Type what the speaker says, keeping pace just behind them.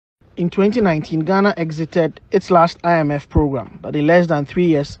In 2019, Ghana exited its last IMF program, but in less than 3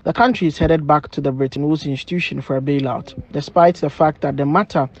 years, the country is headed back to the Bretton Woods institution for a bailout. Despite the fact that the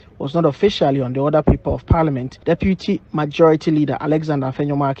matter was not officially on the order paper of Parliament, Deputy Majority Leader Alexander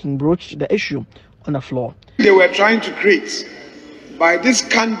Afenyomarkin broached the issue on the floor. They were trying to create, by this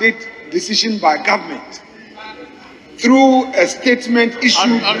candid decision by government, through a statement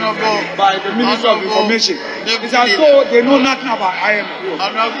issued by the Minister of Information, it's as though they know nothing about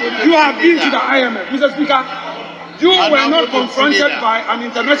IMF. You have been to the IMF, Mr. Speaker. You were not confronted by an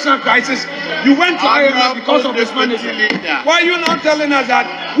international crisis. You went to IMF because of mismanagement. Why are you not telling us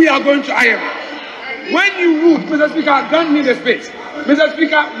that we are going to IMF? When you ruled, Mr. Speaker, grant me the space. Mr.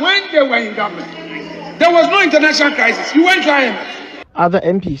 Speaker, when they were in government, there was no international crisis. You went to IMF. Other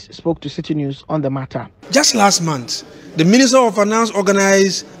MPs spoke to City News on the matter. Just last month, the Minister of Finance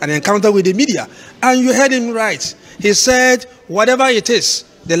organized an encounter with the media, and you heard him right. He said, whatever it is,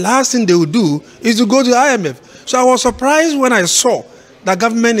 the last thing they will do is to go to IMF. So I was surprised when I saw that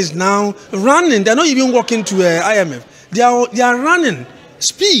government is now running. They're not even walking to IMF. They are running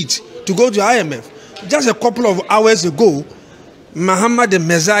speed to go to IMF. Just a couple of hours ago, Muhammad the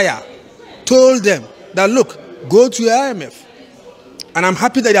Messiah told them that, look, go to IMF. And I'm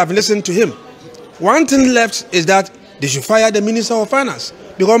happy that they have listened to him. One thing left is that they should fire the Minister of Finance,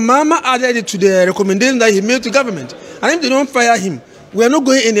 because Mama added it to the recommendation that he made to government. And if they don't fire him, we are not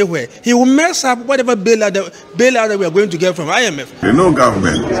going anywhere. He will mess up whatever bailout that we are going to get from IMF. No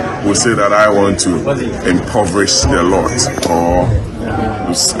government will say that I want to impoverish the lot or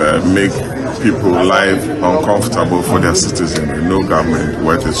make people life uncomfortable for their citizens. No government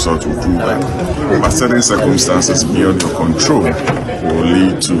worth its salt will do that. But certain circumstances beyond your control will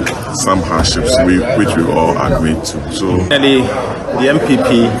lead to some hardships which we all agree to. So the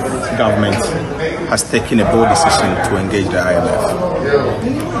MPP government has taken a bold decision to engage the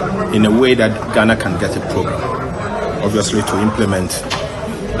IMF in a way that Ghana can get a program. Obviously, to implement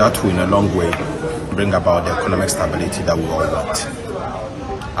that will in a long way bring about the economic stability that we all want.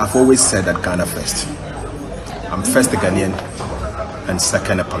 I've always said that Ghana first. I'm first a Ghanaian and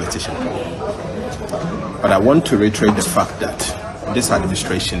second a politician. But I want to reiterate the fact that this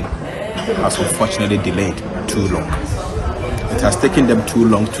administration has unfortunately delayed too long. It has taken them too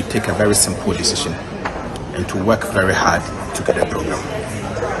long to take a very simple decision and to work very hard to get a program.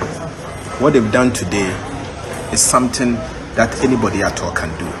 What they've done today is something that anybody at all can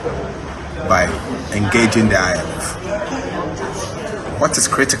do by engaging the IMF. What is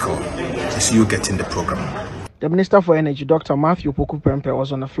critical is you getting the program. The Minister for Energy, Dr. Matthew Poku-Prempeh,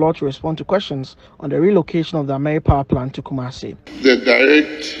 was on the floor to respond to questions on the relocation of the Ameri power plant to Kumasi. The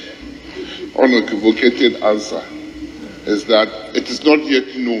direct, unequivocated answer is that it is not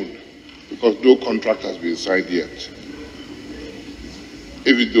yet known because no contract has been signed yet.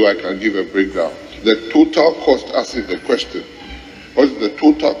 Even though I can give a breakdown, the total cost, asking the question, what is the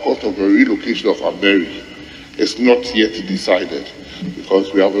total cost of the relocation of Ameri, is not yet decided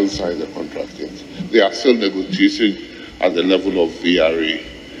because we haven't signed the contract yet. They are still negotiating at the level of VRA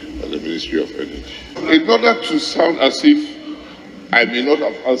and the Ministry of Energy. In order to sound as if I may not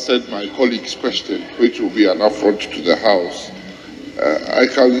have answered my colleague's question, which will be an affront to the House, I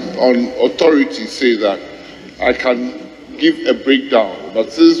can on authority say that I can give a breakdown,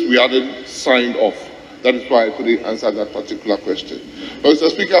 but since we hadn't signed off, that is why I couldn't answer that particular question. But Mr.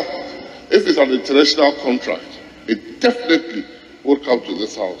 Speaker, if it's an international contract, it definitely will come to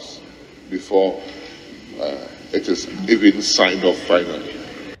this House before it is even signed off finally.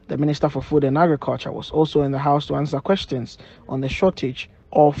 The Minister for Food and Agriculture was also in the House to answer questions on the shortage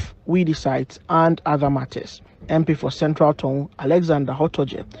of weedicides and other matters. MP for Central Tongue, Alexander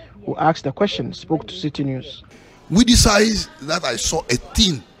Hotoje, who asked the question, spoke to City News. Weedicides that I saw a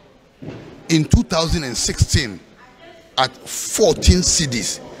tin in 2016 at 14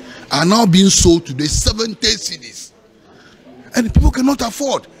 cedis are now being sold today 70 cedis. And people cannot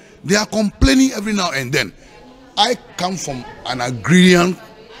afford. They are complaining every now and then. I come from an agrarian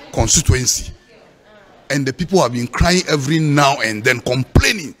constituency, and the people have been crying every now and then,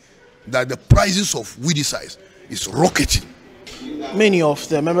 complaining that the prices of weedicides is rocketing. Many of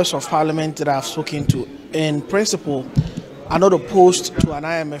the members of Parliament that I've spoken to, in principle, are not opposed to an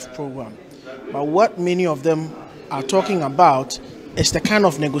IMF program. But what many of them are talking about is the kind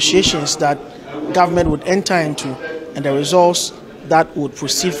of negotiations that government would enter into and the results that would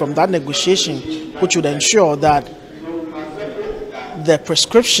proceed from that negotiation, which would ensure that the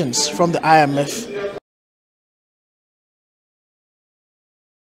prescriptions from the IMF